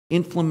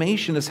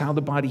Inflammation is how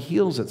the body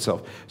heals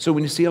itself. So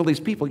when you see all these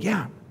people,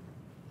 yeah,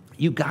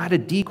 you got to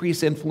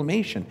decrease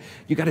inflammation.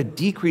 You got to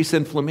decrease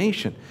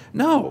inflammation.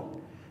 No,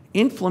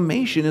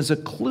 inflammation is a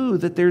clue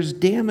that there's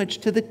damage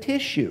to the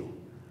tissue.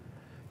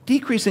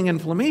 Decreasing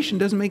inflammation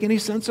doesn't make any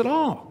sense at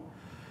all.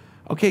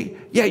 Okay,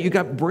 yeah, you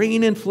got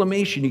brain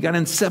inflammation, you got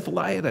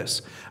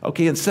encephalitis,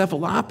 okay,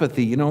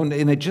 encephalopathy,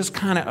 and it just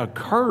kind of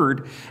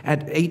occurred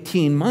at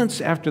 18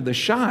 months after the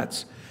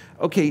shots.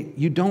 Okay,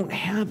 you don't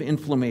have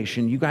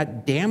inflammation. You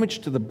got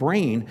damage to the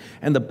brain,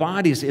 and the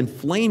body's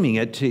inflaming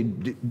it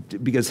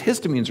because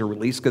histamines are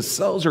released, because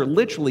cells are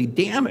literally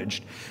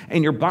damaged,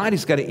 and your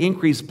body's got to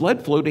increase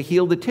blood flow to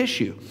heal the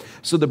tissue.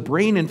 So the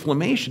brain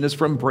inflammation is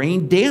from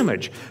brain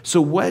damage.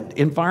 So what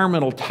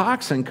environmental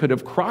toxin could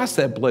have crossed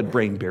that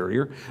blood-brain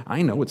barrier?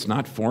 I know it's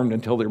not formed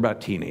until they're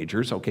about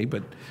teenagers, okay,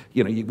 but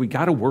we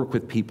got to work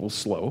with people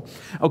slow.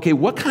 Okay,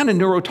 what kind of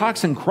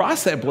neurotoxin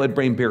crossed that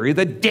blood-brain barrier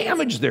that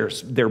damaged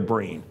their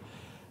brain?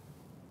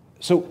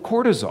 So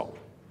cortisol,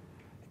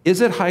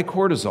 is it high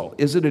cortisol?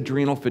 Is it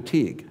adrenal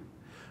fatigue?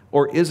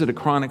 Or is it a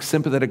chronic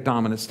sympathetic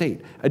dominant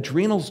state?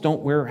 Adrenals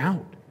don't wear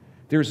out.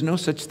 There's no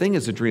such thing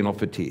as adrenal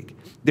fatigue.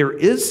 There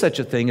is such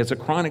a thing as a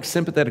chronic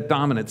sympathetic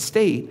dominant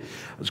state,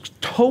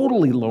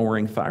 totally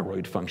lowering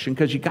thyroid function,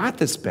 because you got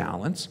this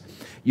balance.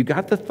 You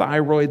got the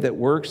thyroid that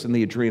works and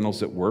the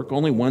adrenals that work.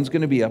 Only one's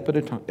going to be up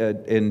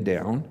and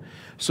down.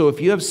 So if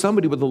you have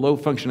somebody with a low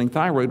functioning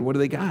thyroid, what do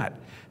they got?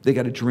 They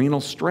got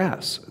adrenal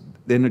stress.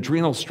 Then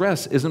adrenal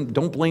stress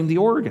don't blame the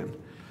organ.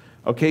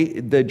 Okay,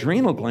 the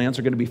adrenal glands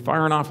are going to be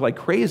firing off like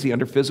crazy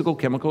under physical,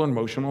 chemical, and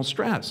emotional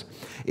stress.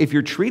 If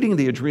you're treating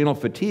the adrenal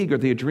fatigue or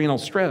the adrenal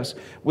stress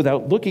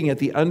without looking at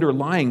the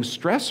underlying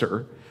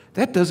stressor,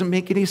 that doesn't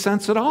make any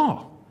sense at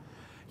all.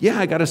 Yeah,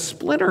 I got a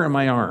splinter in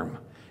my arm.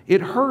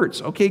 It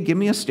hurts. Okay, give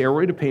me a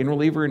steroid, a pain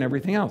reliever, and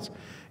everything else.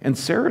 And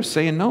Sarah's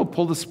saying, no,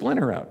 pull the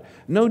splinter out.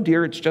 No,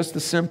 dear, it's just a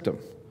symptom.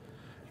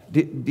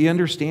 Do you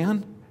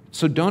understand?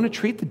 So don't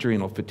treat the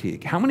adrenal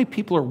fatigue. How many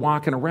people are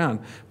walking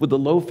around with a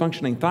low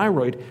functioning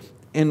thyroid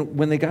and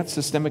when they got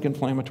systemic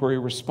inflammatory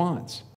response?